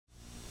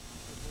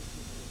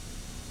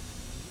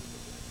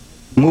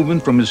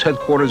movement from his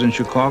headquarters in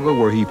Chicago,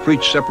 where he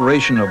preached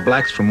separation of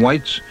blacks from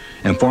whites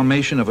and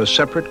formation of a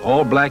separate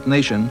all-black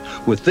nation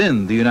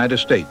within the United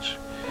States.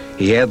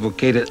 He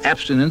advocated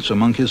abstinence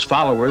among his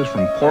followers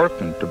from pork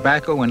and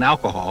tobacco and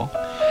alcohol,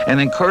 and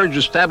encouraged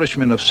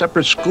establishment of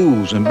separate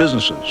schools and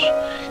businesses.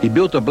 He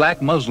built the black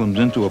Muslims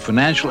into a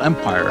financial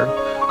empire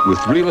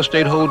with real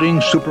estate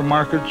holdings,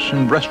 supermarkets,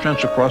 and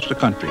restaurants across the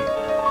country.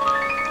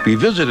 We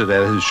visited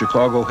at his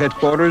Chicago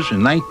headquarters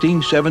in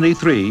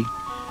 1973,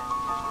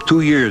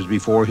 2 years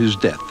before his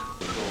death.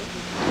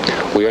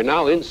 We are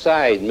now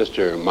inside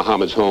Mr.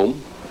 Muhammad's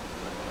home.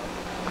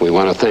 We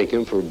want to thank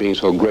him for being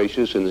so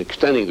gracious in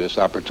extending this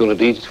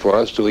opportunity for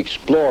us to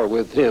explore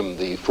with him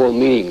the full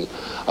meaning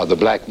of the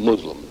black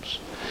Muslims.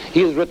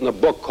 He has written a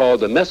book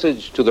called The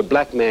Message to the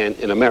Black Man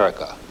in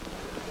America,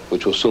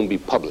 which will soon be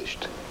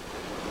published.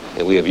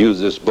 And we have used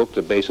this book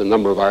to base a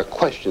number of our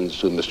questions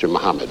to Mr.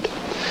 Muhammad.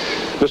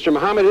 Mr.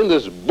 Muhammad, in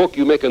this book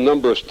you make a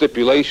number of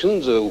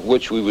stipulations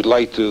which we would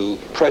like to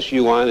press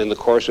you on in the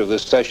course of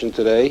this session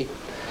today.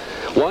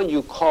 One,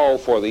 you call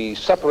for the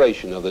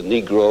separation of the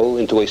Negro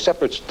into a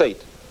separate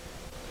state,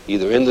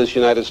 either in this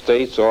United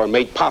States or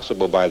made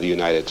possible by the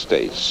United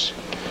States.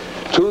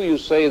 Two, you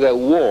say that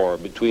war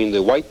between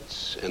the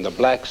whites and the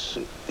blacks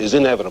is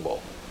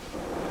inevitable.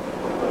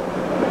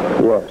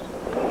 Yes.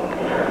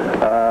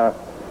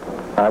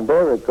 I'm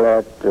very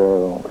glad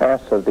to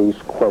answer these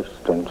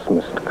questions,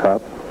 Mr.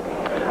 Cup,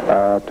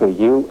 to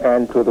you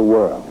and to the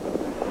world.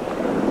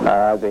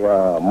 They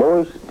are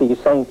most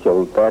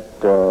essential that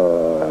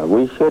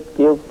we should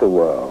give the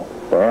world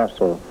the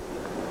answer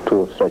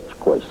to such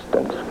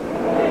questions.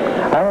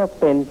 I have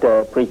been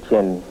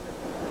preaching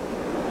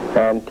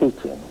and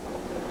teaching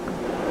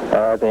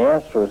the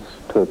answers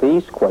to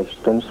these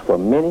questions for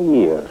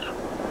many years.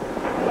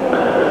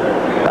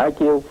 I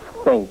give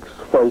thanks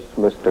first,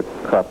 Mr.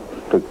 Cup,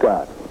 to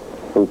God,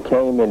 who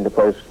came in the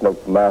person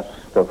of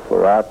Master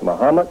Farad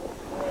Muhammad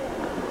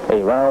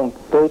around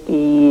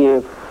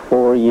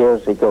 34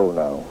 years ago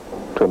now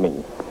to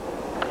me.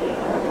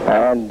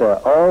 And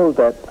all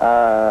that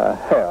I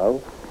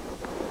have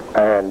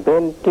and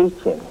been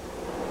teaching,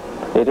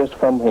 it is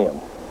from him.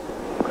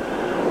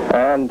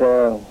 And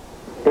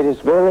it is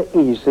very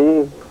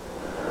easy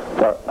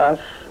for us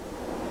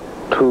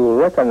to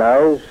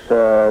recognize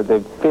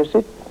the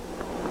visit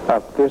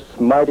of this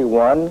mighty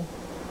one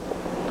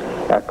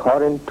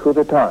according to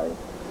the time.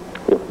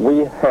 If we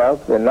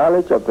have the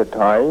knowledge of the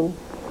time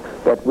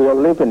that we are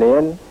living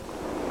in,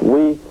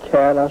 we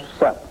can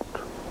accept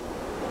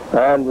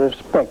and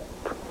respect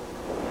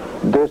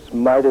this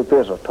mighty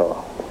visitor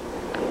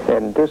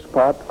in this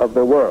part of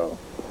the world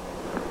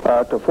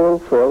to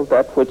fulfill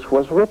that which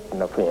was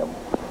written of him,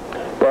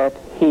 that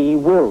he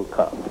will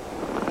come.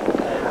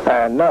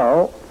 And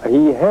now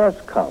he has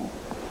come,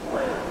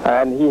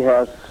 and he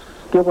has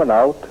given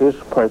out his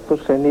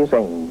purpose and his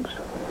aims,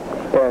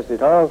 as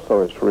it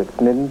also is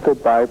written in the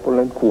Bible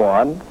and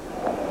Quran.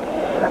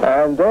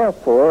 And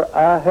therefore,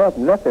 I have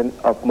nothing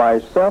of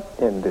myself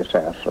in this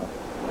answer.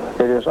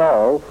 It is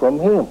all from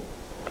him.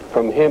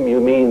 From him, you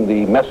mean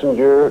the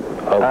messenger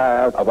of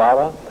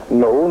Allah?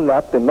 No,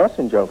 not the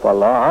messenger of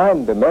Allah.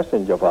 I'm the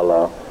messenger of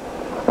Allah.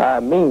 I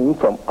mean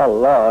from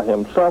Allah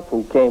himself,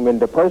 who came in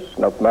the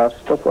person of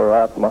Master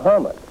Farad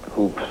Muhammad.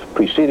 Who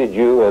preceded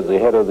you as the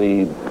head of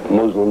the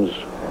Muslims?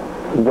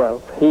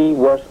 Well, he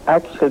was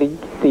actually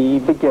the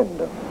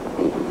beginner.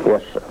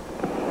 Yes, sir.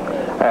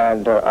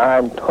 And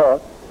I'm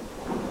taught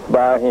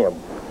by him.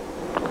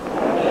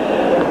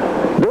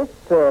 This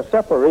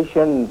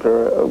separation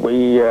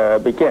we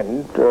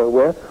begin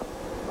with,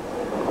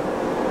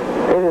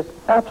 it is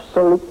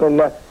absolutely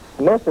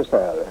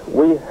necessary.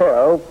 We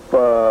have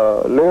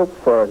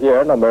lived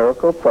here in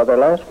America for the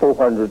last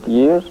 400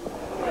 years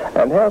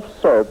and have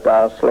served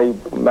our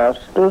slave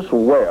masters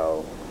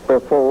well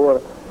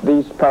before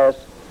these past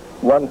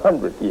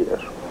 100 years.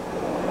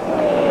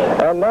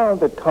 And now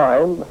the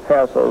time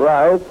has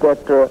arrived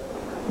that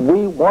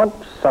we want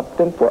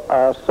something for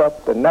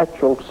ourselves. The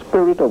natural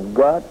spirit of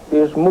God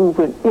is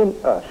moving in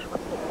us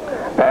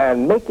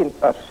and making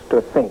us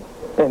to think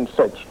in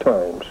such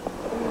terms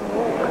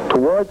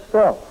towards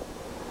self.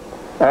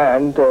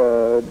 And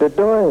the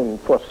doing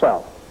for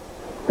self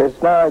is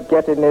now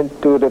getting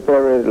into the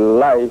very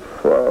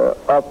life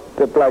of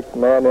the black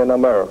man in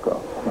America.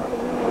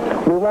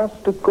 We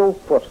want to go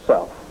for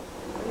self.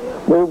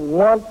 We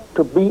want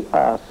to be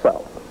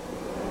ourselves.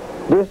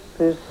 This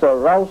is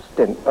aroused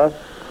in us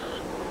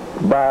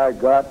by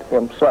God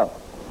himself.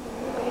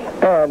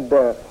 And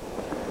to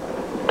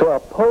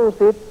oppose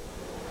it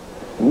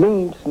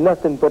means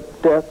nothing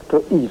but death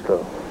to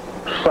either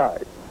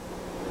side.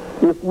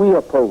 If we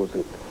oppose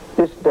it,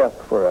 it's death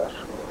for us.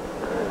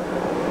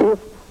 If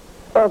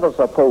others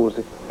oppose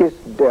it, it's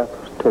death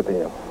to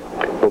them.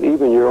 Well,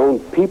 even your own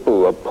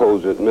people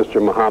oppose it,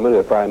 Mr. Muhammad,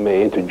 if I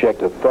may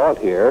interject a thought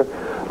here.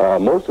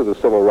 Most of the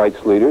civil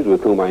rights leaders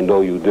with whom I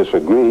know you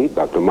disagree,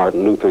 Dr.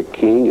 Martin Luther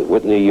King,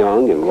 Whitney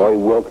Young, and Roy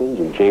Wilkins,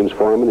 and James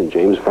Foreman, and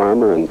James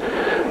Farmer, and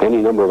any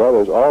number of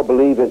others, all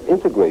believe in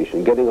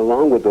integration, getting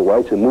along with the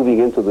whites and moving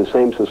into the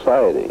same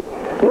society.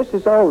 This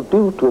is all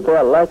due to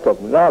their lack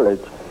of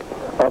knowledge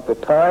of the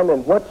time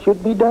and what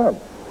should be done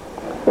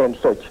in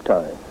such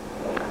time.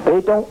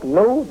 They don't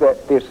know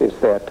that this is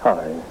their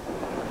time,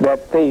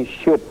 that they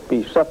should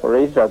be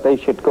separated or they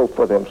should go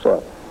for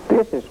themselves.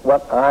 This is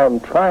what I'm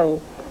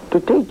trying to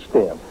teach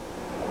them.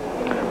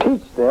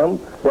 Teach them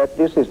that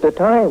this is the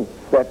time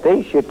that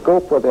they should go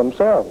for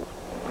themselves.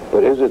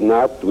 But is it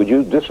not, would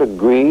you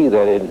disagree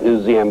that it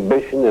is the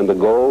ambition and the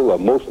goal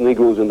of most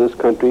Negroes in this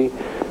country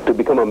to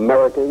become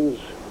Americans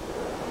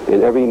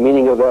in every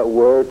meaning of that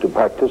word, to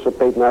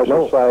participate in our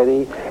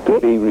society, to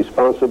be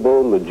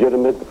responsible,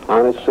 legitimate,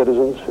 honest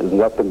citizens? Isn't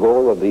that the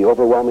goal of the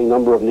overwhelming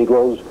number of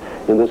Negroes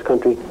in this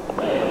country?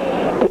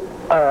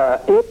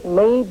 It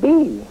may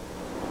be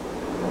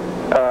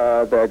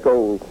their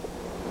goal,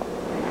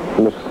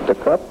 Mr.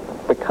 Cup,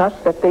 because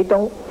that they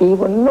don't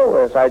even know,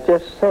 as I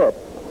just said,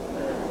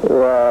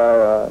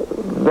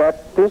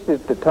 that this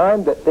is the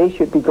time that they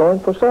should be going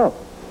for self.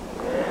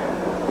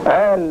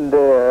 And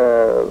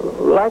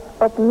lack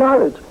of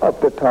knowledge of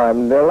the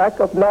time, the lack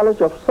of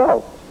knowledge of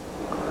self.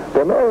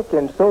 The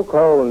American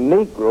so-called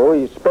Negro,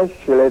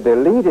 especially the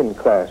leading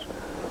class,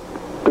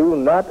 do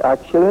not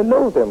actually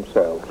know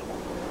themselves.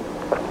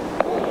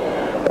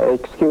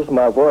 Excuse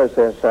my voice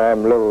as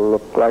I'm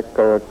look like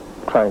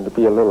trying to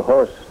be a little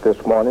hoarse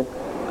this morning,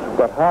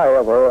 but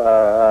however,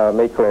 I'll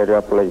make it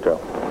up later.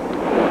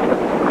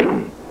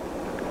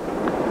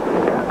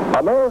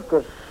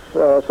 America's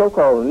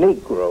so-called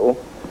Negro,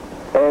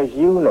 as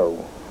you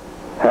know,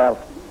 have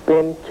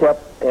been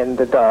kept in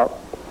the dark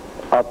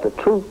of the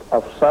truth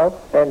of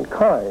self and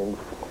kind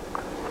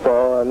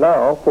for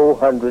now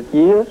 400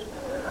 years,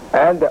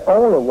 and the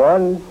only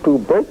one to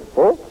break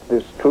forth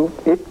this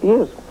truth, it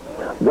is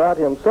God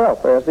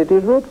himself, as it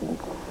is written.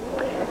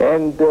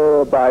 And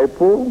the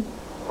Bible,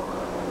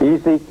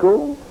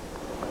 Ezekiel,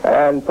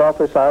 and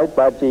prophesied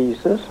by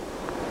Jesus,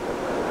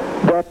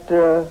 that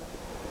the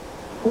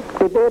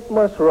dead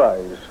must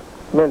rise,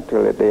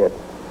 mentally dead.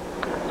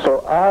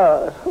 So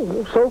our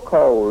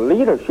so-called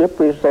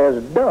leadership is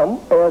as dumb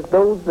as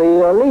those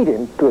they are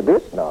leading to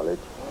this knowledge.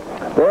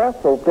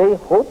 Therefore, they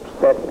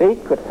hoped that they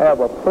could have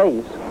a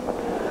place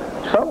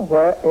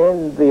somewhere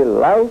in the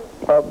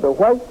life of the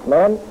white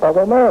man of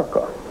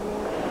America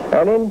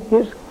and in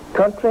his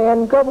country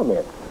and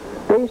government.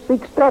 They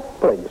seek that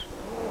place.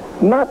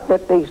 Not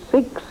that they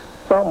seek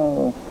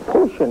some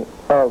portion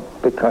of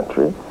the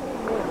country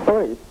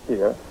place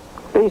here.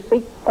 They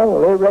seek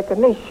only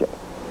recognition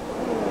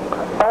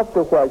of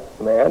the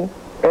white man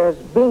as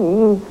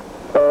being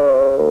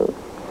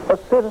a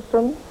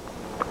citizen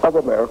of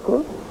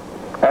America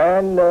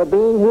and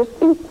being his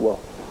equal.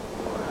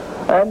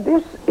 And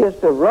this is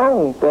the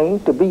wrong thing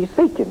to be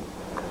seeking,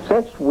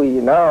 since we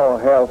now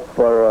have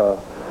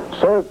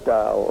served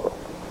our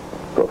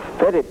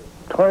prophetic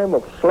term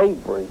of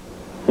slavery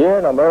here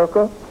in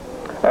America,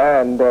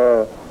 and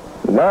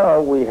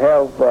now we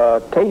have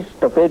a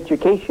taste of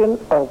education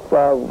of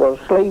our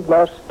slave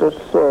masters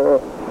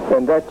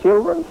and their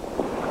children.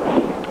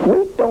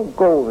 We don't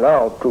go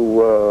now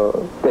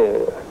to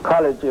the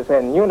colleges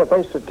and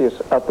universities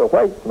of the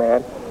white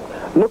man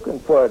looking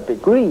for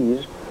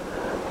degrees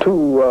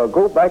to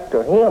go back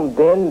to him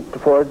then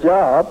for a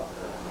job,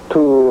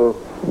 to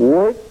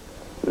work,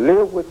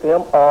 live with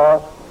him,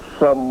 or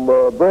some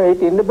bread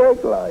in the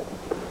bread line.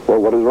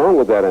 Well, what is wrong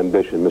with that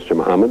ambition, Mr.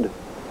 Muhammad?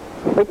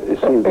 It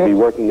seems to be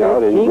working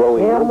out in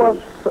growing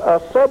numbers.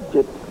 A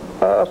subject,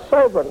 a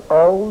servant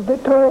all the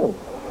time.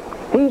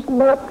 He's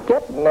not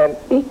getting an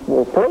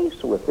equal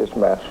place with his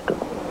master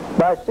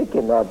by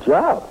seeking a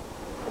job.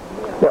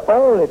 The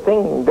only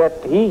thing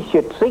that he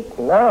should seek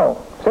now,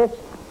 since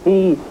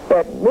he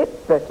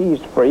admits that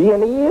he's free,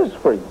 and he is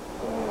free,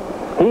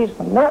 he's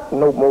not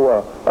no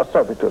more a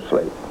servitor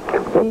slave.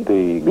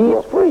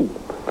 He's free.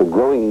 The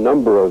growing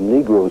number of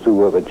Negroes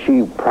who have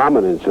achieved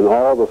prominence in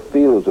all the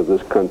fields of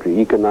this country,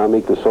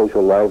 economic, the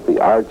social life,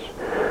 the arts,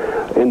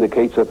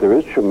 indicates that there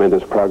is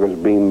tremendous progress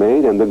being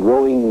made, and the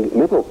growing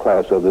middle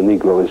class of the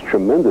Negro is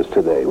tremendous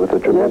today, with a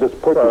tremendous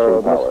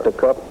purchasing power. Mr.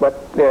 Cup,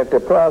 but the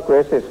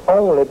progress is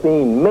only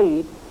being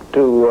made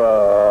to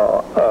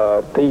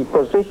the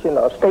position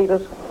or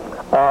status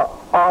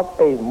of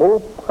a more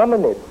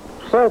prominent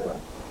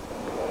servant,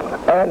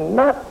 and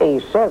not a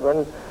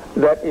servant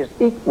that is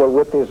equal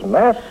with his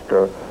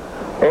master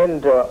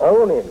and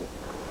owning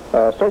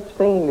such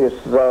thing is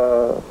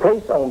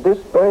placed on this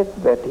earth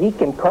that he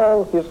can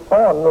call his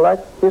own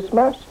like his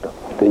master.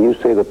 Then you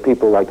say that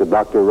people like the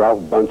Dr.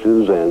 Ralph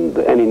Bunches and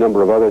any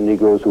number of other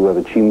Negroes who have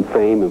achieved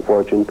fame and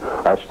fortune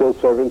are still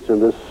servants in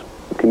this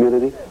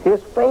community?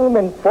 His fame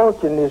and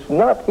fortune is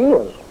not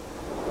his.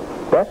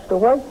 That's the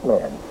white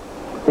man.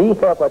 He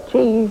have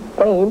achieved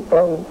fame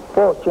and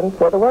fortune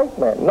for the white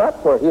man,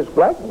 not for his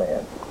black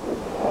man.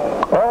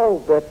 All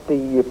that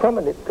the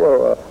prominent,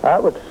 I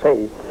would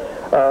say,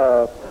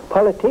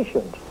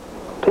 politicians,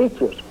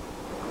 teachers,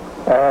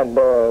 and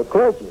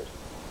clergy,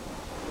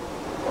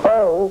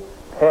 all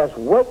has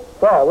worked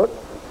forward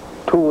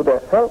to the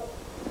help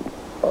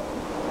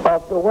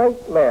of the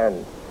white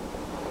man,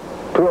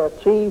 to to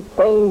achieve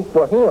fame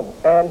for him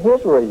and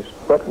his race,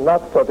 but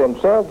not for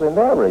themselves and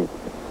their race.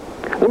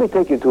 Let me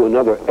take you to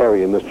another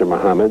area, Mr.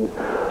 Muhammad.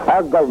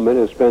 Our government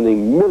is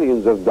spending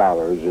millions of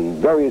dollars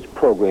in various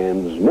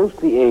programs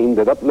mostly aimed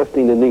at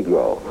uplifting the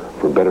Negro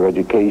for better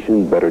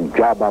education, better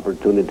job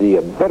opportunity,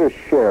 a better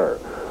share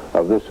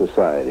of this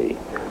society.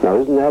 Now,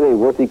 isn't that a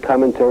worthy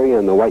commentary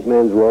on the white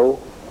man's role?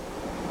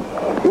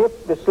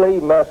 If the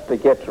slave master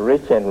gets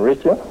rich and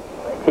richer,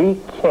 he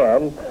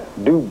can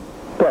do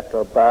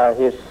better by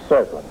his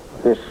servant,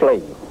 his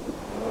slave.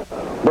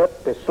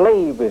 But the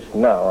slave is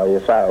now,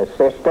 as I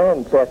say,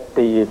 stands at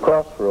the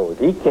crossroad.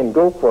 He can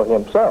go for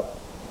himself.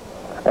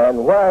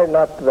 And why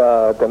not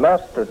the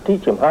master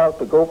teach him how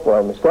to go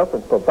for himself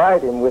and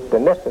provide him with the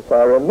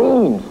necessary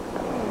means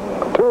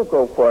to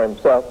go for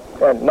himself,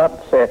 and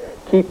not say,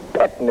 keep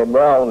petting him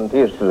around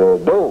his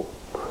door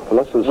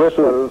with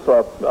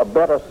a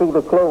better suit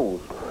of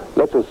clothes.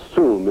 Let's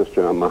assume,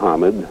 Mr.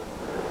 Muhammad,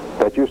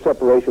 that your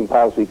separation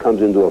policy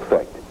comes into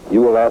effect.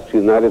 You will ask the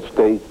United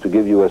States to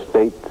give you a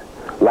state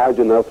large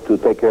enough to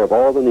take care of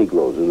all the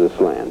Negroes in this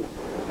land.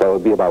 That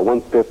would be about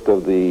 1/5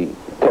 of the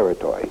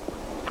territory.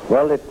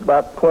 Well, it's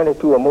about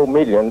 22 or more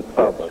million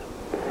of us.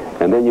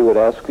 And then you would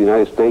ask the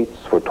United States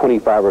for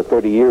 25 or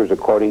 30 years,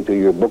 according to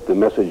your book, The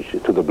Message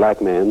to the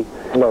Black Man,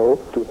 no,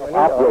 to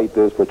operate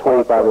this for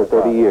 25 or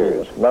 30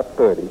 years. Not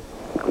 30.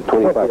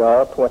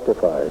 25.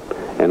 25.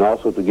 And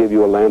also to give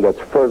you a land that's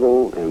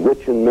fertile and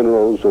rich in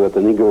minerals so that the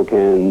Negro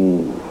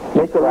can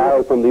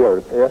thrive from the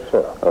earth. Yes,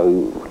 sir.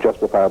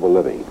 Justifiable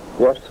living.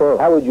 Yes, sir.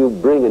 How would you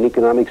bring an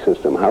economic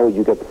system? How would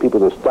you get the people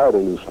to start a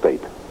new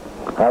state?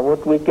 How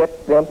would we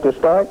get them to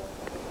start?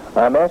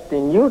 I'm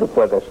asking you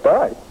for the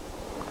start.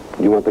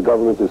 You want the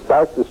government to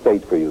start the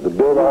state for you, to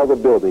build all the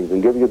buildings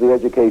and give you the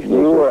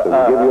educational system,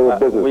 and give you the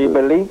businesses. We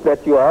believe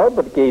that you are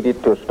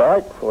obligated to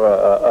start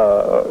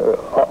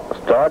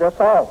us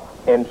off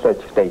in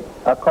such state,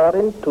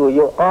 according to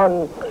your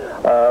own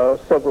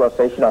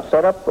civilization, or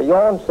set up for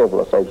your own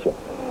civilization.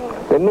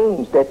 The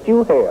means that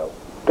you have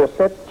to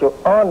set your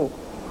own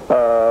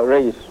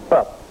race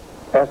up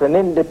as an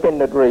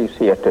independent race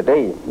here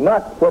today,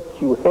 not what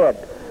you had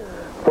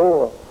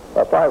 400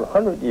 or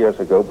 500 years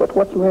ago, but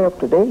what you have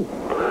today.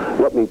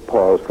 Let me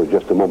pause for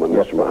just a moment,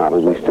 Mr.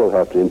 Muhammad. We still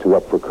have to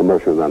interrupt for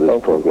commercials on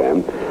this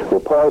program. We'll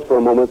pause for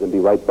a moment and be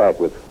right back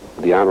with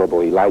the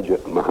Honorable Elijah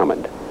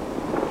Muhammad.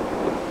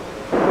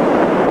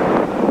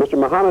 Mr.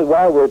 Muhammad,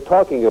 while we're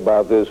talking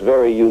about this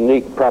very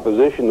unique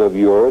proposition of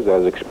yours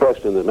as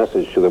expressed in the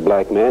Message to the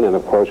Black Man and,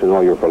 of course, in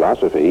all your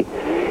philosophy,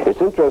 it's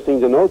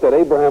interesting to note that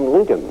Abraham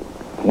Lincoln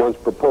once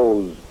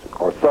proposed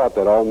or thought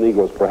that all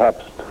Negroes,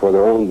 perhaps for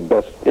their own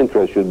best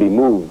interest, should be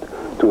moved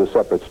to a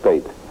separate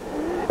state.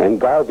 And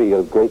Garvey,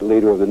 a great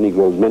leader of the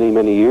Negroes many,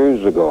 many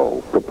years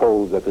ago,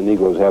 proposed that the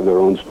Negroes have their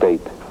own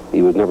state.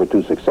 He was never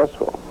too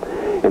successful.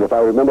 And if I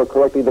remember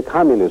correctly, the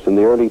communists in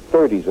the early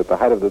 30s, at the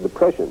height of the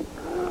Depression,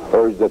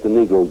 urged that the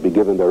Negroes be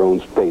given their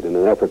own state in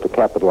an effort to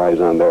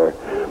capitalize on their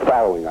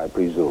following, I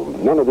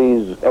presume. None of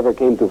these ever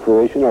came to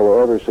fruition or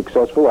were ever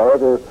successful or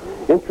ever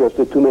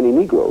interested too many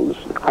Negroes.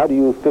 How do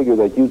you figure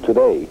that you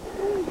today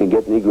can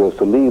get Negroes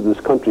to leave this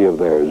country of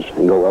theirs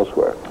and go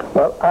elsewhere?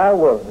 Well, I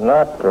will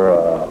not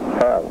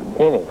have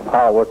any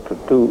power to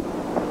do,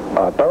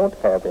 don't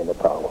have any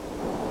power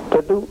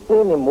to do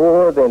any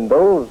more than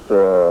those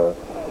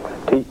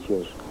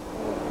teachers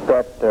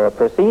that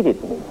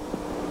preceded me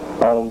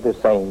on the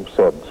same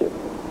subject.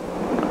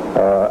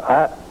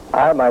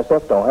 I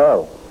myself don't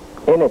have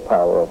any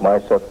power of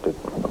myself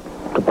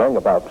to bring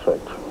about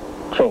such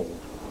change.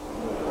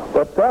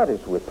 But God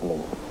is with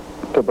me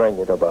to bring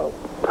it about.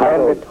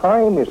 And the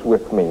time is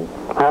with me.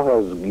 How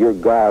has your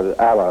God,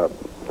 Allah,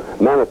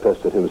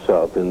 manifested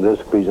himself in this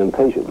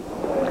presentation?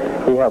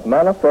 He has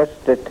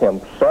manifested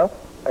himself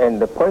in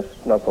the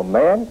person of a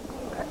man,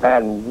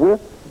 and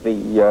with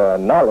the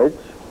knowledge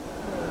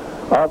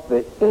of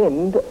the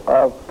end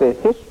of the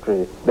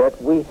history that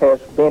we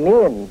have been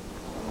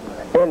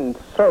in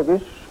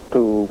service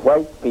to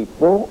white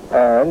people,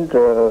 and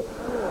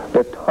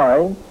the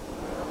time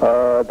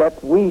that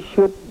we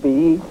should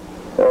be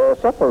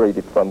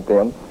separated from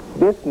them.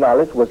 This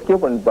knowledge was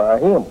given by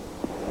him,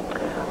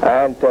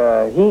 and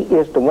he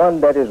is the one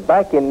that is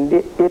backing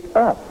it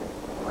up.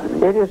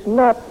 It is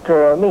not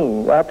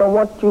me. I don't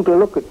want you to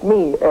look at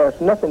me as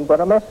nothing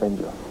but a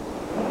messenger.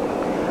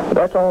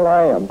 That's all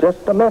I am,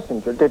 just a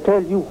messenger to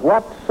tell you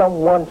what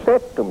someone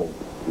said to me.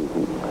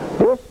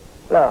 This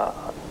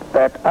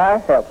that I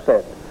have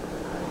said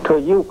to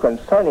you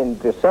concerning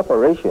the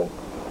separation,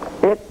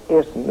 it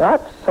is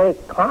not, say,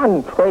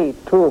 contrary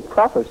to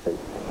prophecy,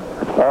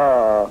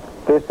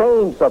 the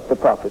sayings of the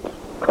prophets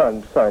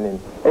concerning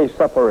a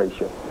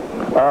separation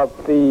of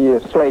the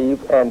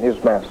slave and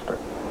his master.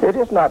 It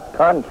is not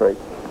contrary.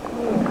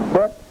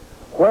 But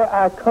where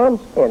I comes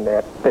in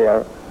at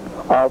there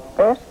of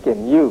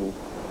asking you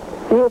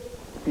if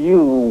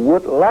you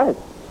would like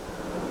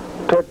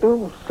to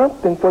do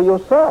something for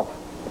yourself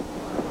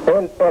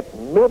and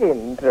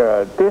admitting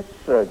this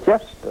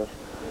justice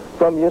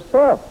from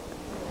yourself,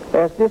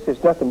 as this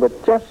is nothing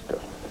but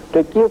justice,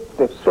 to give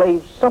the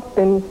slave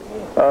something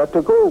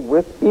to go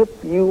with if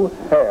you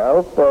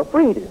have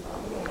freedom.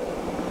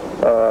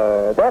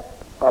 That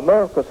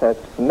America has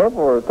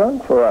never done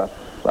for us.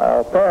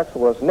 Our parents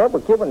was never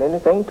given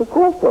anything to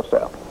go for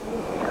self.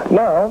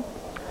 Now,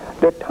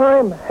 the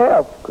time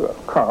have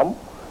come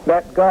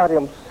that God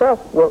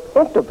himself will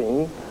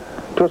intervene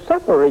to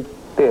separate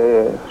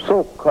the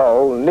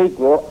so-called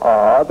Negro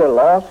or the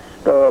lost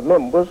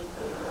members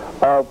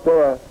of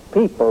their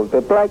people,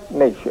 the black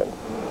nation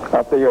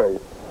of the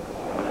earth,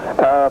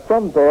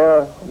 from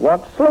their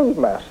once slave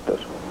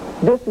masters.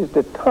 This is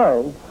the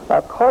time,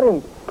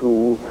 according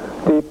to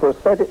the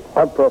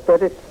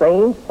prophetic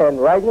sayings and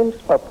writings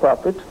of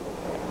prophets,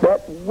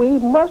 that we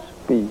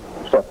must be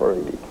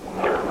separated.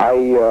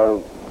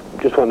 I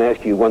just want to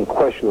ask you one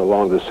question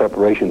along the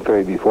separation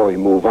theory before we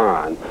move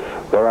on.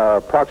 There are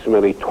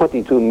approximately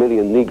 22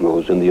 million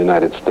Negroes in the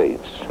United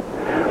States.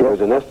 There's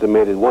an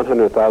estimated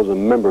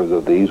 100,000 members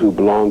of these who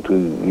belong to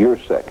your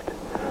sect.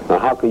 Now,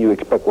 how can you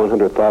expect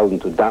 100,000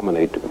 to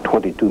dominate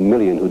 22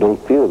 million who don't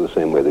feel the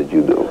same way that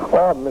you do?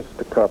 Oh,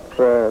 Mr. Cups,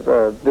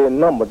 the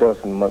number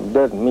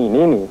doesn't mean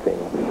anything.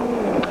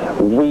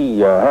 We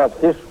have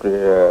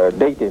history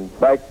dating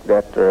back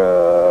that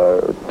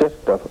just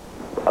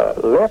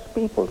less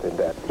people than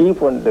that.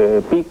 Even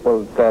the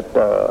people that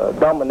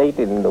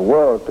dominated in the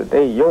world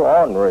today, your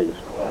own race,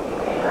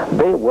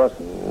 they was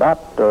not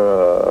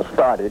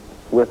started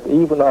with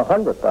even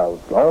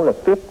 100,000. Only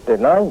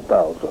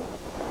 59,000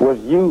 was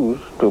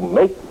used to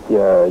make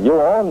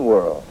your own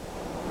world.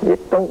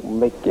 It don't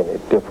make any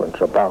difference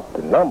about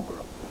the number.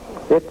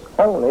 It's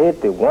only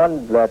the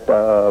one that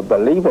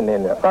believing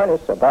in the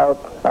earnest about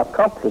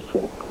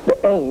accomplishing the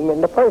aim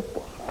and the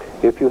purpose.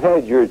 If you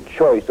had your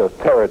choice of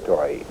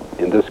territory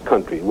in this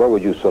country, where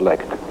would you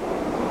select?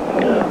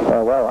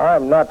 Well,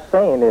 I'm not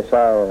saying this.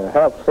 I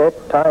have said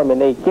time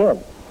and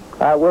again.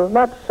 I will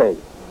not say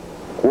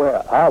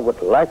where I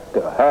would like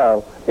to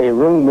have a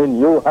room in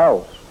your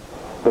house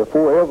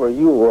before ever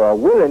you are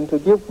willing to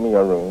give me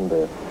a room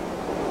there.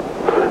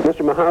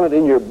 Mr. Muhammad,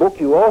 in your book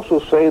you also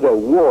say the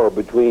war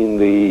between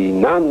the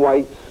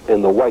non-whites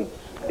and the whites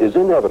is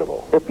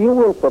inevitable. If you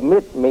will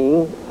permit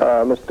me,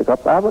 Mr.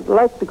 Cup, I would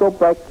like to go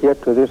back here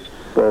to this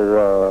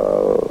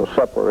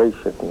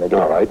separation again.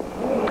 All right.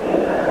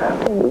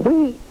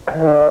 We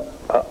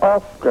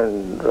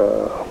often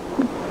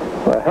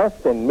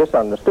have been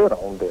misunderstood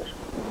on this.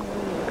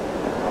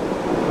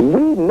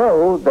 We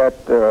know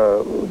that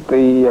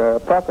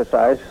the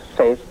prophesy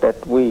says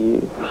that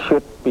we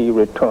should be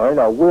returned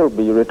or will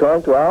be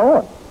returned to our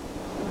own.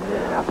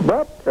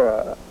 But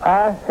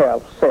I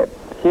have said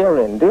here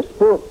in this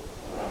book,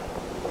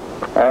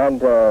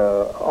 and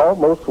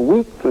almost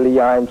weekly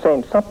I'm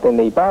saying something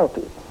about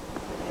it,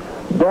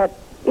 that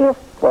if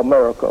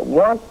America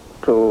wants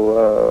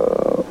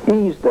to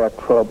ease their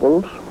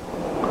troubles,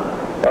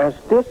 as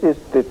this is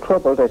the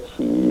trouble that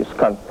she is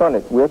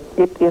confronted with,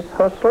 it is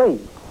her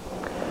slave.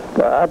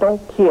 I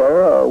don't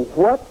care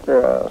what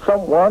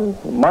someone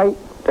might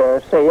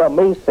say or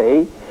may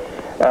say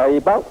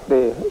about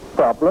the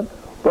problem,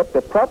 but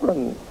the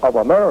problem of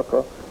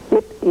America,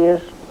 it is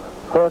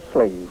her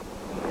slave.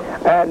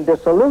 And the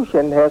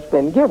solution has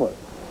been given.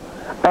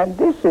 And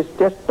this is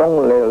just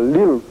only a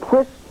little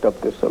twist of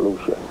the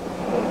solution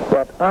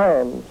that I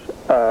am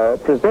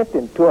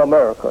presenting to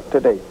America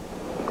today.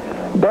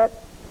 That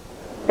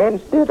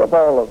instead of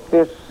all of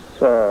this,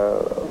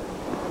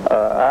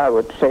 I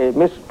would say,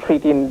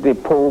 mistreating the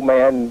poor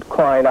man,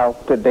 crying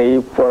out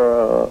today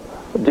for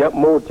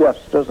more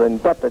justice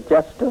and better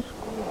justice,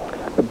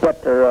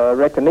 better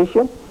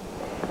recognition,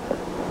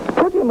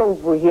 put him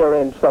over here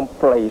in some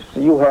place.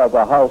 You have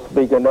a house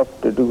big enough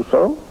to do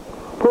so.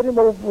 Put him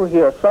over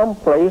here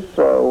someplace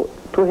to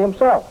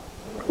himself.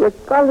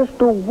 Regardless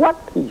to what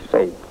he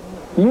says,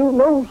 you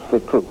know the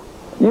truth.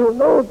 You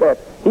know that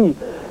he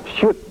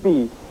should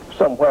be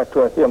somewhere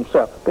to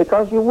himself,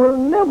 because you will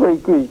never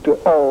agree to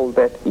all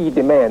that he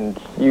demands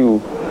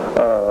you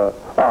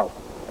of.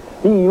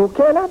 You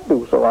cannot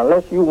do so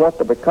unless you want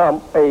to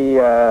become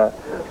a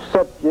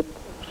subject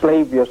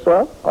slave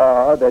yourself,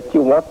 or that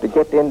you want to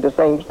get in the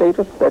same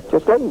status that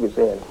your slave is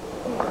in,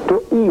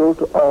 to yield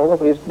to all of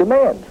his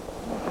demands.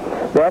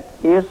 That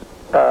is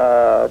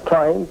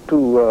trying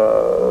to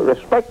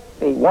respect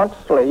a once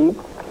slave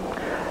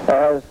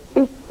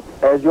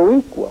as your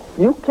equal.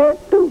 You can't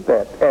do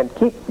that and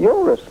keep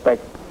your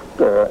respect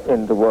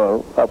in the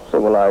world of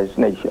civilized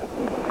nation.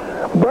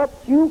 But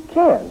you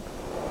can,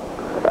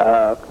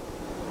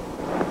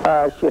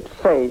 I should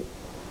say,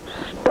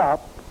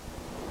 stop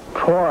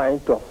trying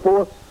to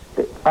force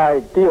the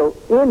ideal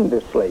in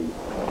the slave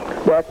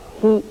that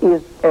he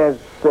is as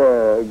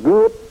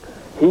good,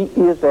 he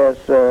is as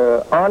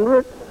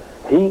honored,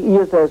 he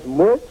is as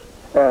much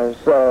as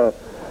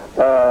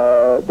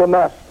the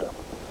master.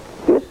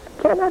 This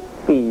cannot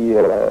be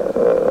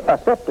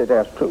accepted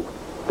as truth,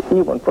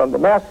 even from the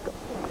master.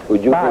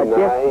 Would you deny?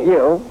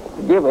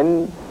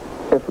 Given,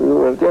 if you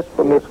will just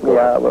permit me,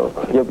 I will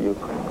give you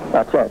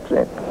a chance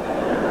then.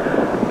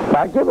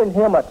 By giving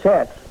him a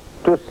chance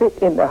to sit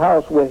in the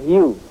house with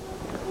you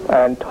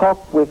and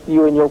talk with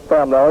you and your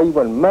family, or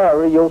even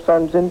marry your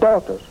sons and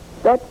daughters.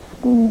 That's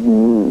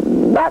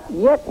not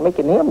yet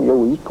making him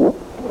your equal.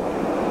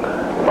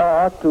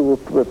 Or to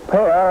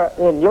prepare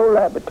in your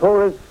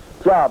laboratories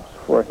jobs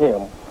for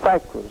him,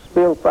 factories,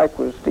 build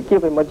factories to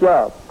give him a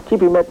job,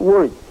 keep him at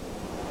work.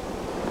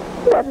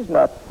 That is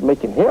not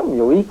making him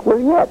your equal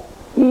yet.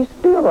 He's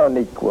still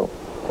unequal.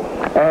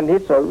 And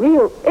it's a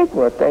real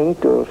ignorant thing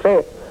to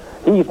say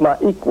he's my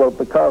equal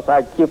because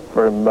I give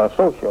him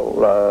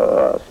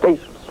social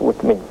status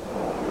with me.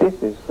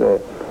 This is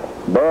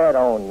bad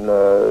on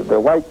the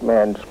white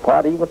man's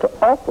part, even to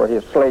offer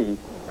his slave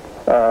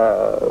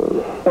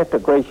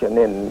integration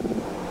in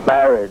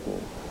marriage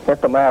and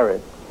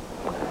intermarriage.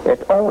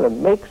 It only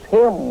makes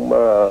him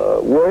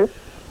worse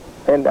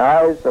in the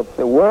eyes of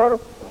the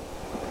world,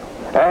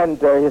 and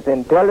his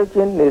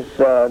intelligence is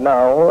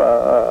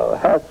now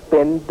has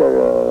been,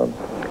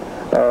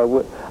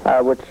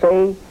 I would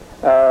say,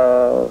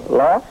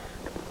 lost,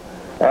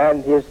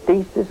 and his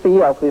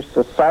decency of his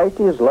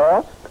society is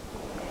lost,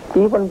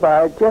 even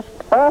by just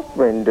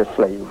offering the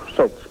slave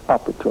such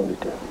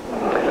opportunity.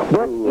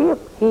 But if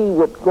he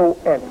would go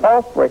and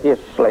offer his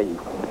slave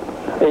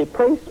a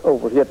place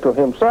over here to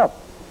himself,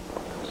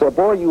 say,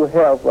 boy, you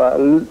have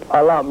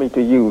allowed me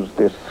to use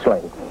this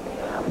slave.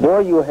 Boy,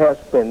 you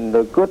have been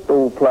a good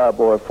old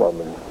plowboy for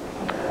me.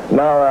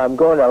 Now I'm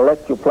going to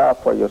let you plow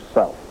for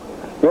yourself.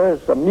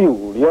 Here's a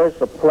mule, here's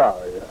a plow.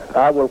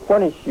 I will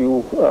furnish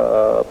you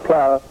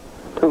plow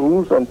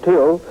tools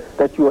until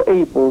that you are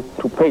able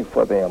to pay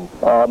for them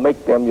or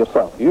make them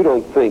yourself. You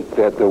don't think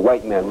that the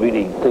white man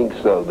really thinks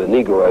of the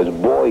Negro as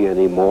boy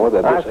anymore?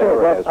 That this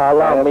era has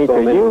allow me so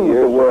to many use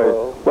years the word,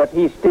 ago? but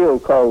he still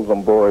calls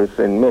them boys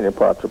in many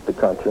parts of the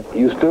country.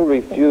 You still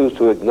refuse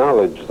to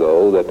acknowledge,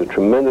 though, that the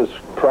tremendous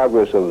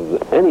progress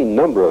of any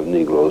number of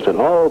Negroes in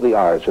all the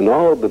arts, in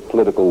all the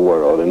political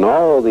world, in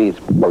all the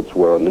sports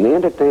world, in the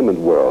entertainment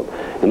world,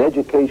 in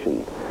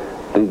education,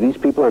 these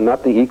people are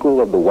not the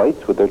equal of the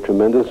whites with their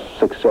tremendous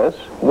success?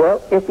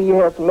 Well, if he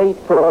has made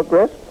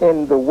progress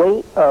in the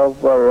way of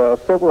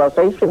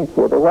civilization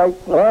for the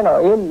white man,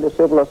 or in the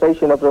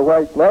civilization of the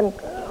white man,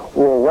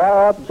 well, why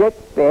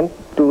object then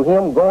to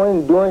him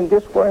doing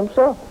this for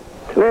himself?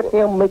 Let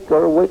him make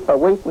a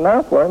way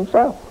now for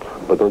himself.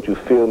 But don't you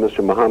feel,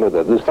 Mr. Muhammad,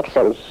 that this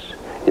success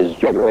is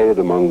generated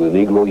among the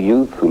Negro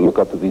youth who look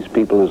up to these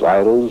people as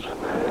idols,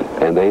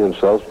 and they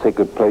themselves take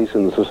a place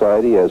in the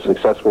society as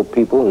successful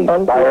people,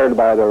 inspired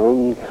by their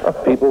own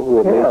people who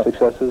have made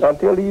successes?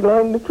 Until he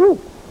learned the truth.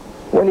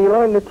 When he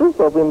learned the truth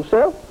of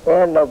himself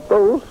and of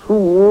those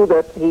who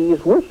that he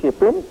is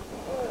worshiping,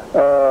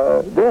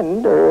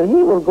 then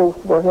he will go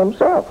for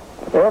himself,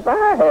 as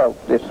I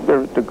have the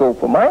spirit to go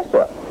for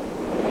myself.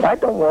 I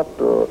don't want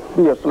to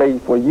be a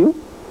slave for you.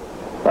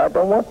 I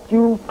don't want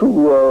you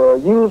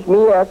to use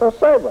me as a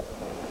servant.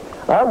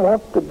 I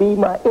want to be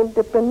my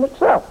independent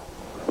self.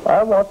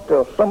 I want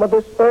some of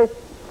this earth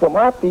for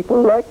my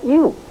people like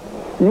you.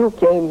 You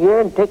came here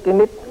and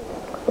taken it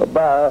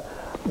by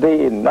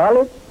the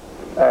knowledge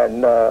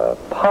and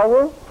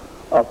power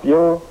of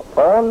your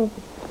own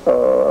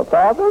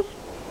fathers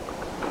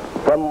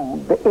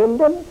from the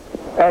Indian,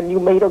 and you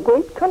made a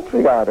great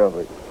country out of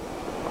it.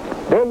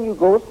 Then you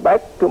go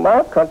back to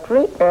my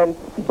country and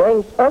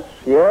brings us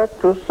here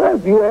to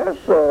serve you as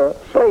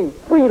slave,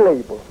 free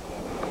labor.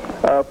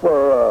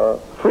 For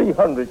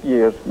 300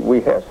 years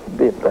we have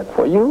did that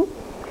for you,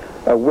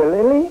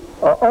 willingly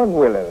or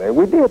unwillingly.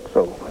 We did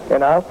so,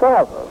 and our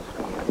fathers.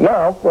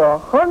 Now for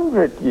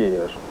 100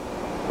 years,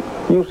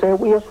 you say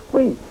we are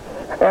free.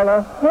 And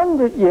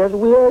 100 years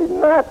we are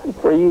not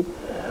free.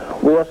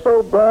 We are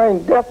so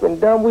blind, deaf, and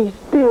dumb, we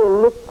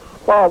still look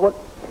forward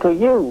to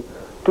you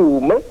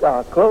to make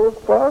our clothes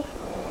for us,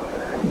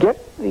 get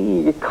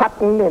the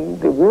cotton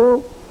and the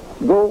wool,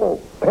 go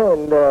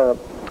and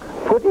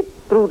put it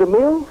through the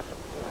mills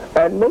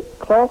and make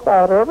cloth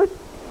out of it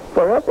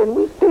for us, and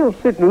we still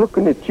sitting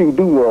looking at you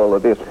do all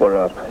of this for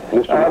us.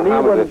 Mr.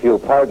 Muhammad, if you'll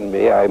pardon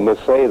me, I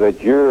must say that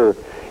your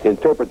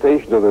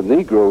interpretation of the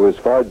Negro is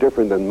far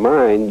different than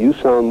mine. You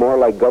sound more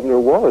like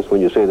Governor Wallace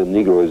when you say the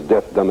Negro is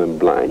deaf, dumb, and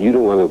blind. You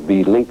don't want to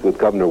be linked with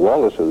Governor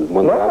Wallace as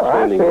one of the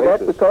outstanding racists. No, I say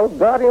that because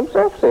God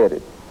himself said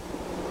it.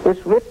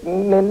 It's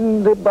written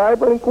in the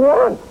Bible and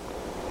Quran.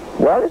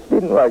 Wallace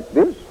didn't write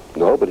this.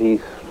 No, but he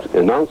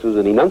announces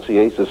and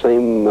enunciates the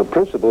same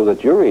principle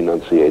that you're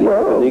enunciating.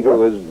 Well, the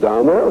Negro is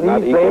dumb,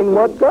 not he's saying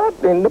what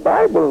God in the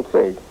Bible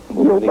says.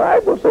 Your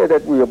Bible said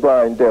that we are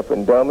blind, deaf,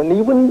 and dumb, and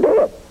even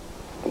dead.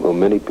 Well,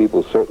 many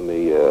people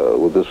certainly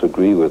will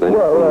disagree with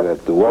anything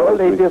that the Wallace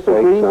they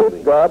disagree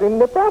with God and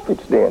the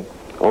prophets then.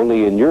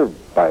 Only in your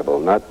Bible,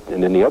 not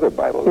in any other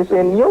Bible. It's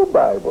in your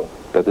Bible.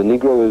 That the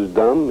Negro is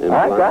dumb and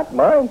blind? I got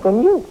mine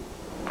from you.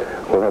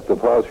 We'll have to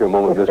pause for a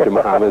moment, Mr.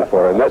 Muhammad,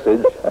 for a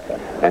message,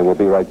 and we'll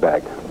be right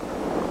back.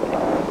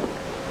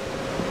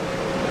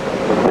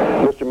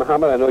 Mr.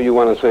 Muhammad, I know you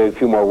want to say a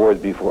few more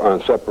words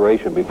on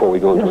separation before we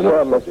go into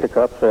another subject.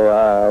 Mr.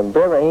 Kupcinet, I'm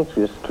very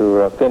anxious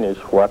to finish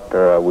what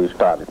we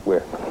started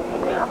with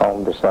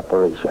on the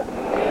separation.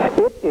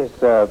 It is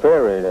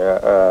very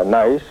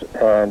nice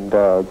and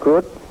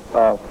good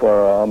of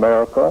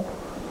America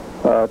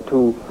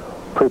to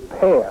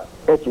prepare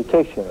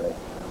educationally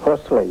her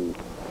slave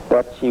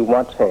that she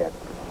once had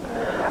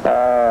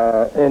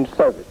in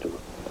servitude.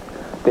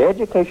 The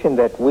education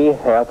that we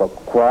have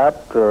acquired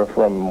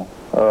from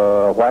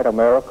white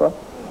America,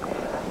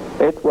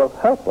 it will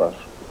help us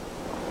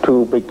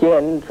to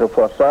begin to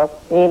foresaw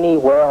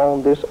anywhere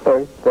on this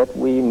earth that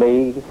we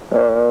may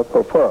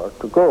prefer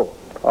to go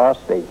or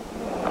stay.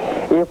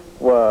 If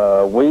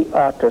we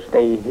are to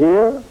stay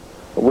here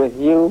with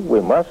you, we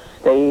must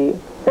stay in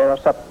a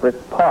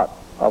separate part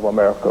of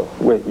America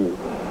with you.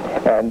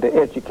 And the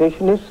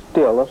education is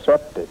still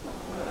accepted.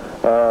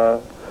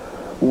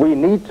 We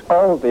need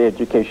all the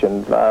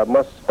education, I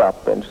must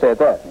stop and say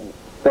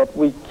that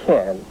we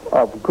can,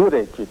 of good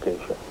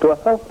education, to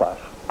help us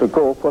to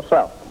go for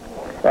South.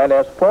 And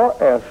as far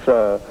as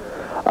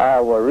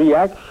our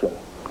reaction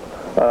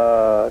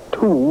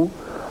to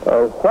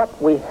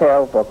what we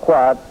have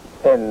acquired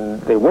in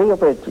the way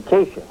of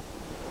education,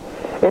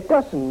 it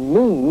doesn't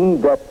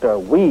mean that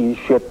we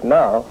should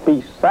now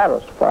be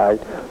satisfied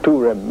to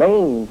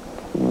remain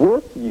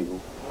with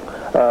you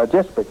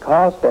just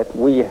because that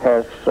we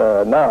have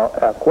now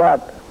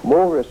acquired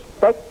more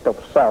respect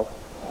of South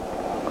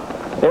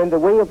in the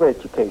way of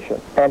education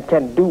and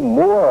can do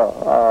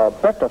more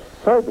better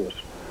service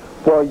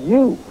for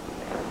you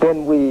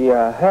than we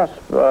have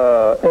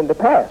in the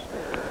past.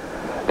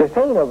 The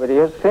thing of it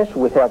is, since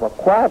we have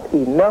acquired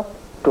enough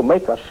to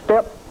make a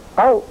step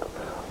out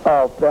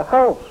of the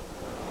house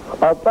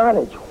of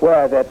bondage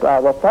where that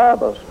our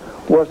fathers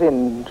was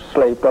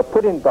enslaved or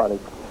put in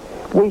bondage,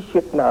 we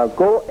should now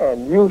go,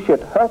 and you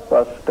should help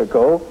us to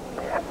go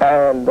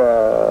and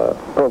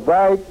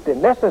provide the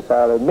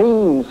necessary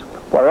means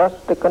for us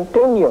to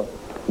continue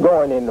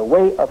going in the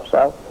way of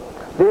South.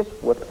 This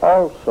would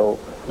also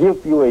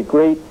give you a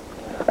great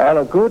and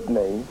a good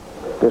name.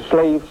 The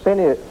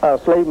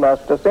slave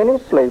master sent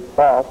his slave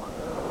off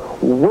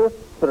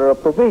with the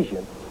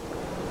provision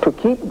to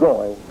keep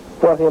going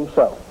for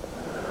himself.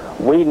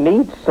 We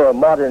need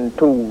modern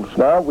tools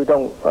now. We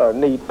don't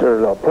need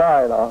to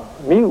apply a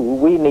mule.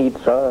 We need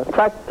a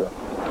tractor.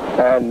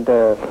 And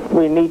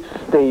we need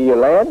the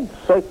land,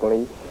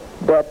 certainly,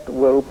 that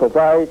will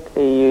provide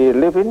a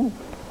living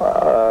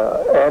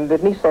and the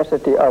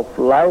necessity of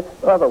life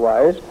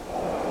otherwise,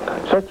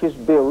 such as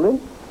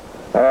buildings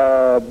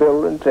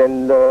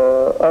and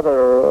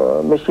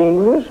other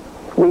machineries.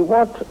 We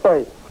want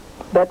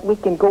that we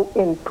can go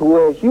into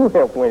as you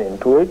have went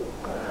into it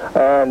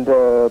and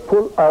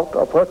pull out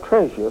of her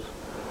treasures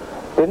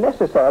the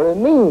necessary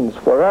means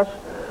for us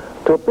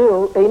to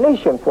build a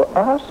nation for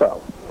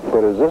ourselves.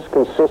 But is this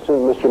consistent,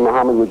 Mr.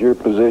 Muhammad, with your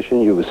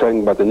position? You were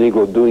saying about the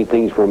Negro doing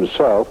things for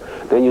himself.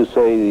 Then you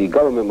say the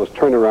government must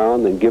turn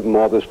around and give him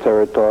all this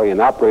territory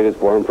and operate it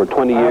for him for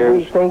 20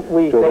 years.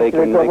 We think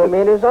the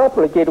government is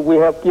obligated. We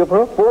have given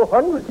her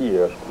 400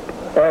 years.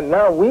 And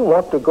now we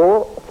want to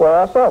go for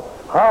ourselves.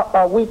 How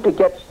are we to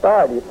get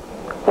started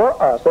for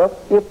ourselves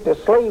if the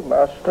slave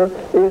master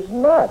is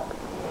not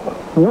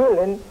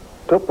willing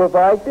to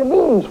provide the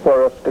means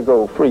for us to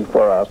go free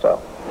for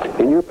ourselves?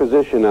 In your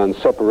position on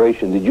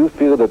separation, did you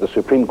feel that the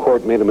Supreme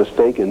Court made a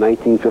mistake in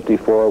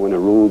 1954 when it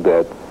ruled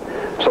that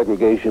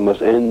segregation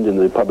must end in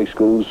the public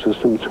school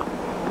systems?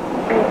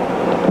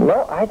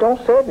 No, I don't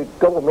say the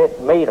government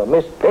made a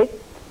mistake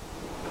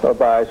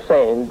by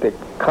saying the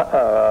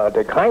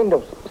kind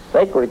of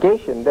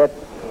segregation that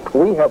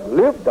we have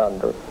lived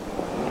under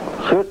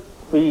should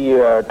be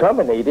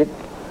terminated.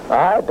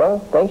 I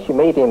don't think she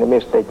made any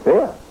mistake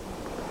there.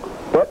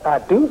 But I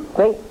do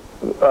think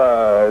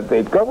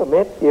the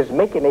government is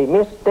making a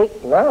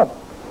mistake now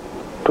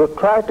to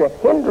try to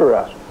hinder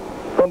us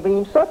from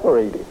being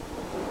separated,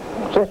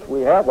 since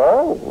we have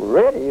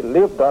already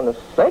lived under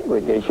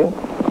segregation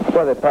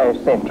for the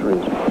past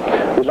centuries.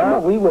 Now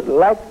we would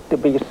like to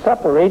be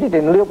separated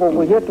and live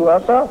over here to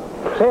ourselves,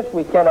 since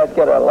we cannot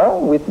get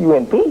along with you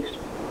in peace.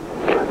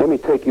 Let me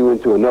take you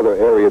into another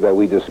area that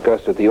we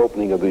discussed at the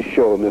opening of the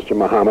show, Mr.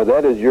 Muhammad.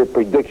 That is your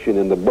prediction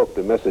in the book,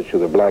 The Message to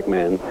the Black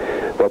Man,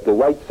 that the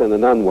whites and the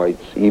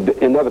non-whites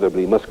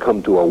inevitably must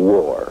come to a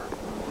war.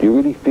 Do you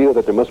really feel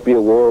that there must be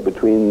a war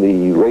between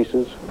the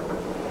races?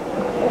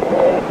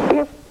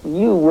 If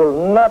you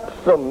will not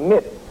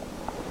submit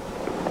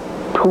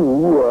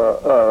to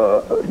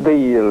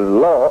the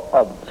law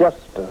of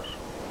justice,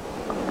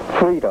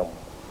 freedom,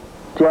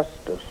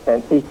 justice,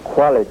 and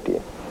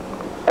equality,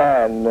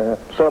 and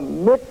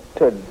submit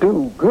to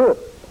do good,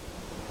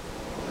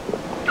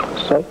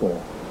 certainly,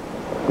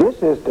 this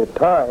is the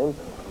time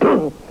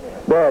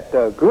that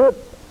good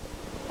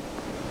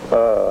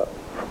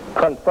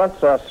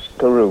confronts us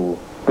to rule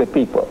the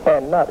people,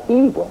 and not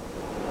evil.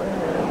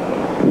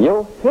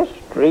 Your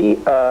history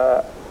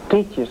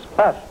teaches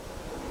us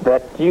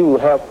that you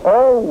have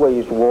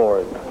always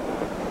warred.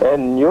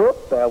 In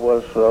Europe, there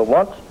was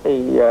once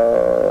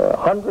a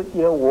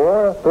 100-year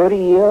war,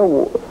 30-year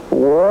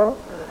war,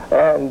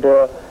 and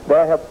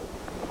they have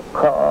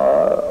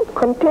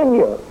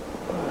continued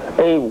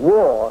a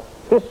war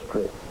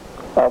history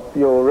of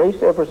your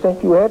race ever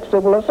since you had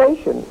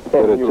civilization.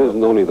 But it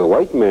isn't only the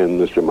white man,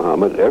 Mr.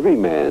 Muhammad. Every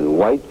man,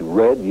 white,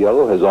 red,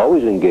 yellow, has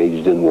always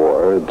engaged in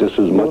war just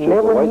as much as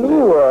the white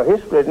man.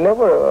 History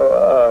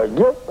never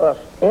give us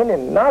any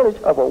knowledge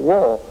of a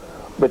war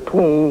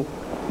between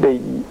the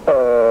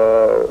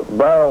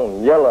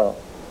brown, yellow,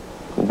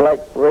 black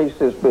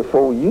races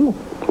before you.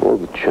 Well,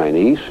 the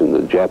Chinese and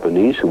the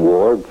Japanese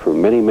warred for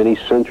many, many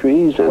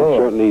centuries, and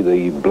certainly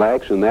the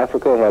blacks in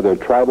Africa had their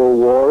tribal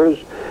wars,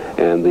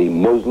 and the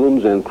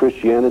Muslims and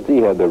Christianity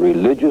had their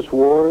religious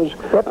wars.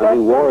 I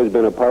mean, war has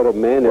been a part of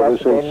man ever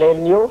since. And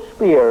in your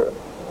sphere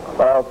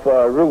of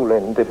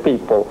ruling the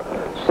people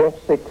since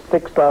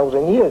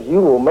 6,000 years, you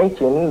will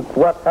mention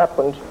what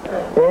happens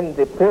in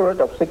the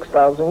period of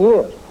 6,000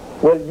 years.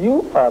 Well,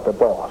 you are the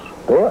boss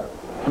there.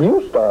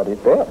 You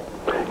started there.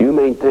 You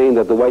maintain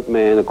that the white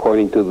man,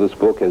 according to this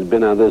book, has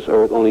been on this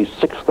earth only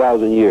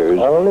 6,000 years.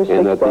 Only 6,000 years.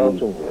 And that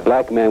the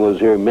black man was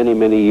here many,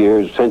 many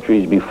years,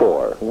 centuries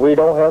before. We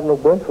don't have no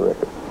birth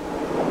record.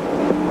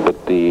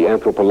 But the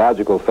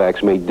anthropological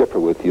facts may differ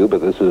with you,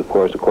 but this is, of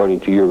course, according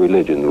to your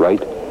religion,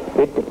 right?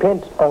 It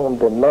depends on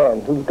the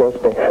man who does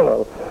the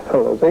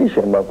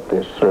analyzation of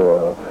this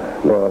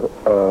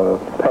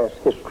past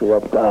history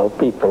of our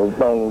people,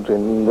 bones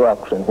and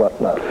rocks and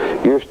whatnot.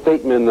 Your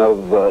statement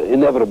of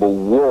inevitable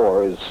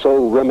war is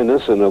so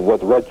reminiscent of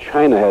what Red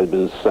China has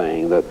been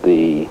saying, that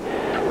the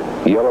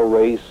yellow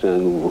race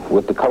and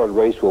with the colored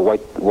race will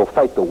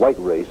fight the white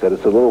race, that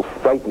it's a little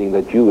frightening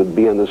that you would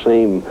be on the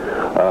same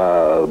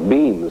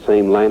beam, the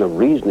same line of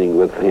reasoning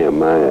with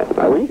him.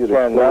 I wish you to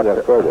explain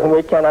that further.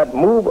 We cannot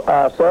move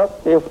ourselves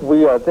if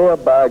we are there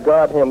by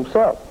God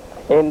himself.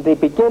 In the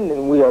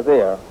beginning we are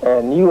there,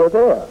 and you are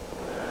there.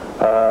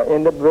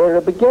 In the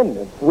very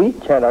beginning, we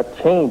cannot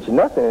change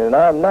nothing, and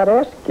I'm not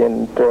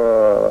asking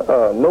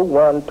no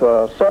one to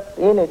accept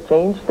any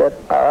change that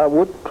I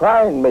would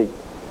try and make,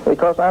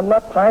 because I'm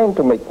not trying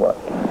to make one.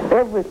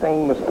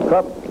 Everything, Mr.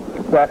 Cup,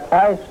 that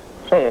I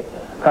say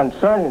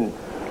concerning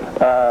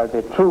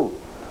the truth,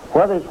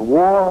 whether it's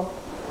war,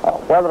 or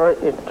whether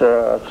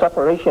it's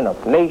separation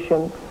of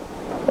nations,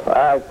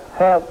 I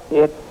have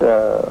it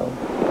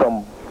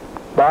from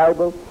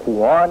Bible,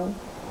 Quran,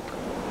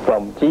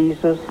 from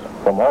Jesus,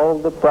 from all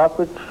the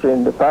prophets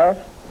in the past,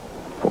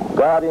 from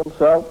God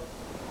himself,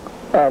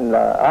 and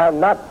I'm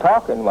not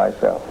talking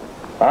myself.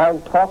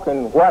 I'm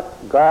talking what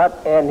God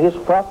and his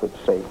prophets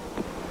say.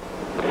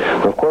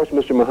 Of course,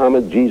 Mr.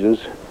 Muhammad, Jesus,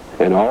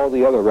 and all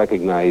the other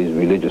recognized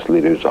religious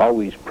leaders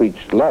always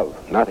preached love,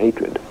 not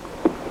hatred.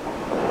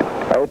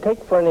 I will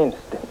take for an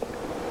instant,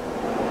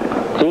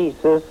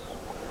 Jesus,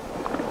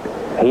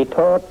 he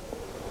taught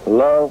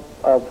love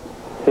of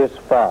his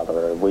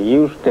Father. We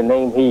used the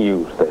name he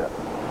used there.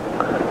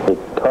 He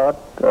taught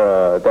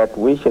that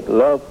we should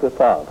love the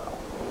Father.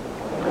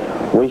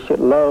 We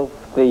should love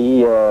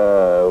the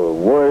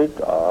word,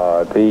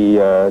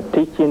 the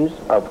teachings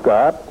of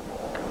God.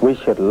 We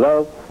should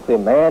love the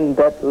man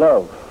that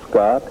loves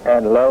God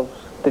and loves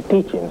the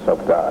teachings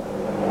of God.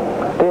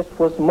 This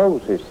was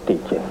Moses'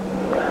 teaching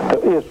to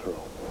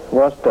Israel,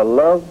 was to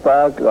love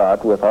thy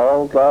God with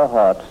all thy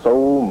heart,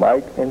 soul,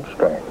 might, and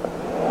strength.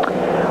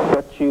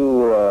 But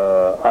you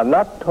are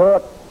not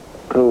taught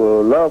to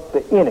love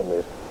the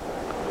enemies,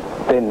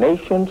 the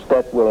nations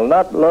that will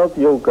not love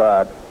your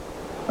God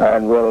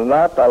and will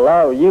not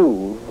allow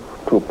you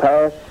to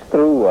pass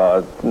through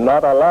or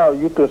not allow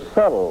you to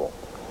settle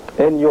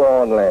in your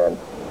own land.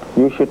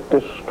 You should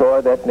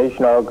destroy that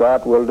nation, or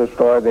God will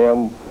destroy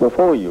them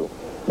before you.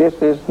 This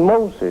is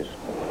Moses.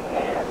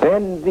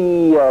 Then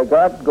the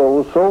God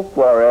goes so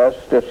far as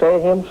to say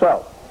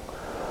himself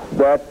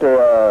that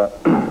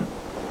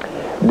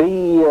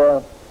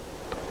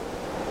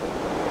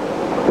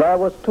there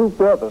was two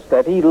brothers,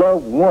 that he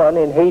loved one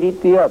and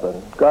hated the other.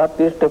 God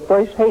is the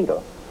first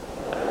hater.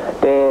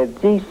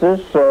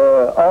 Jesus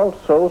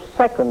also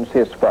seconds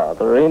his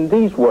Father in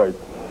these words,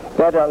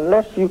 that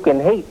unless you can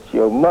hate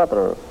your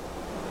mother,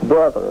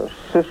 brother,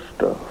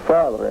 sister,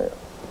 father,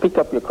 pick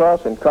up your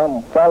cross and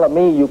come follow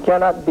me, you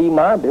cannot be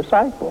my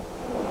disciple.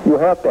 You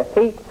have to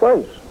hate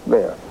first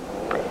there.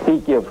 He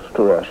gives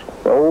to us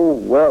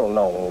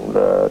well-known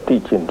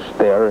teachings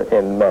there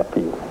in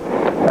Matthew.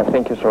 I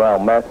think it's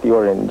around Matthew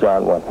or in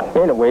John 1.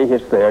 Anyway,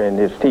 it's there in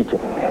his teaching.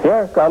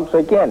 Here comes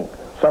again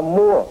some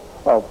more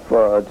of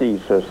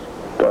Jesus'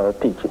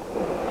 teaching.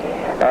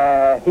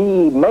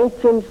 He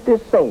mentions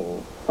this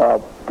thing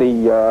of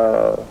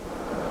the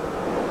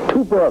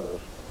two brothers.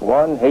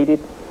 One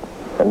hated,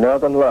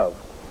 another loved,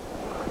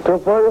 to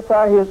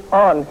verify his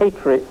own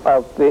hatred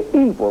of the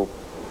evil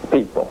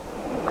people.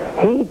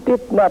 He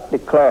did not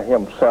declare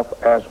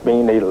himself as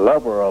being a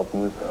lover of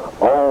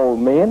all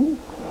men.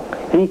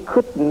 He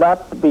could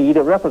not be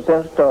the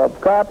representative of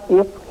God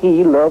if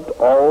he loved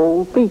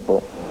all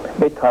people,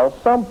 because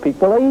some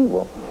people are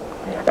evil.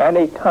 And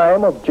a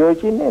time of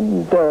judging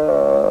and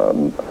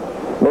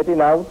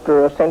meting out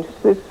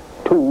sentences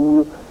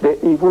to the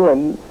evil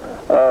and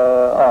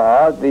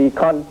the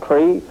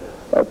contrary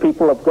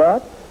people of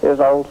God is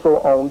also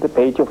on the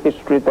page of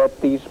history that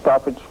these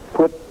prophets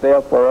put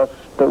there for us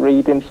to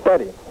read and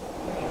study.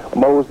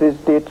 Moses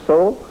did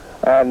so,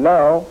 and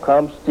now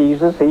comes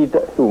Jesus,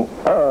 who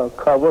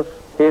covers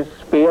his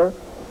spear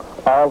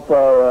of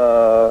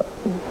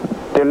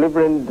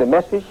delivering the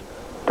message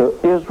to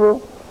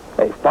Israel,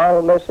 a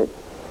final message,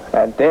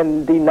 and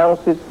then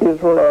denounces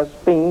Israel as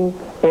being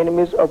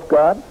enemies of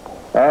God,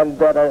 and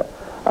that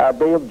a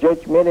day of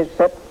judgment is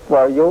set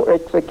for your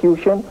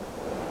execution.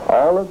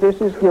 All of this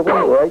is given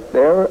right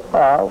there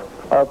out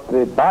of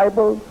the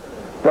Bible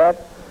that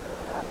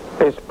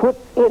is put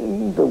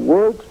in the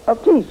words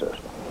of Jesus.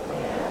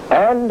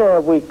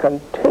 And we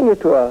continue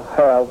to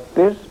have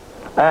this,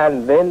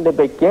 and then the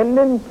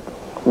beginning,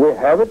 we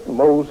have it,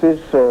 Moses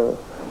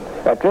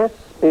addressed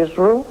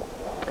Israel,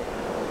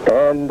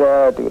 and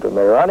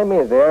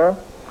Deuteronomy there,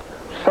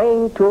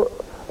 saying to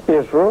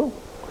Israel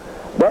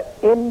that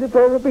in the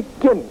very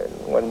beginning,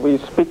 when we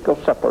speak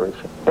of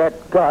separation,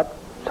 that God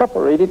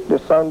separated the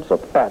sons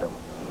of Adam.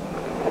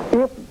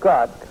 If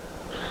God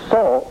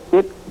saw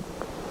it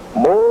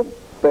more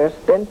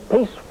best than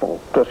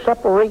peaceful to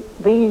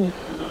separate these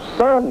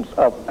sons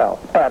of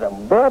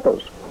Adam,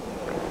 brothers.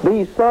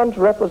 These sons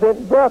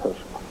represent brothers.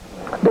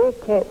 They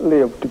can't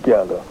live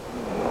together.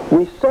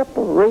 We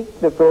separate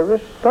the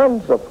very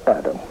sons of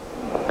Adam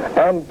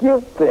and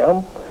give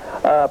them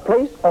a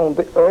place on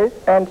the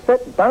earth and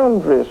set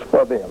boundaries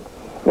for them,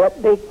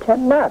 that they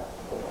cannot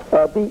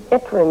be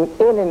entering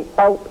in and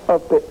out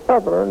of the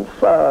other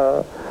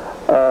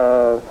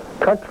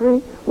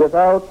country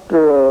without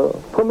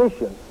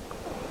permission.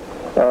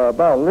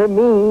 Boundary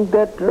means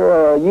that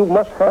you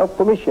must have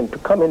permission to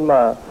come in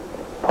my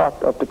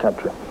part of the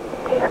country.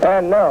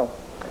 And now,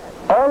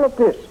 all of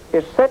this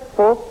is set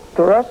forth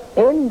to us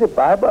in the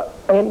Bible,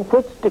 in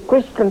which the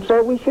Christians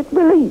say we should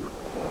believe.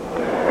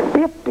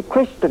 If the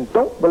Christian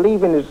don't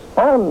believe in his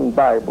own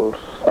Bibles,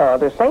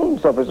 the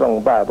sayings of his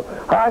own Bible,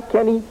 how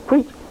can he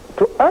preach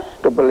to us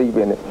to believe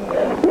in it?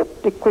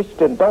 If the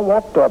Christian don't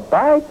want to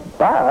abide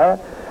by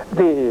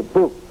the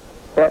book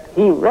that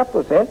he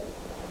represents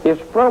is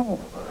from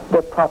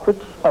the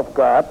prophets of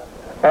God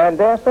and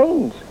their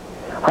sayings,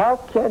 how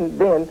can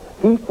then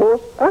he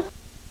force us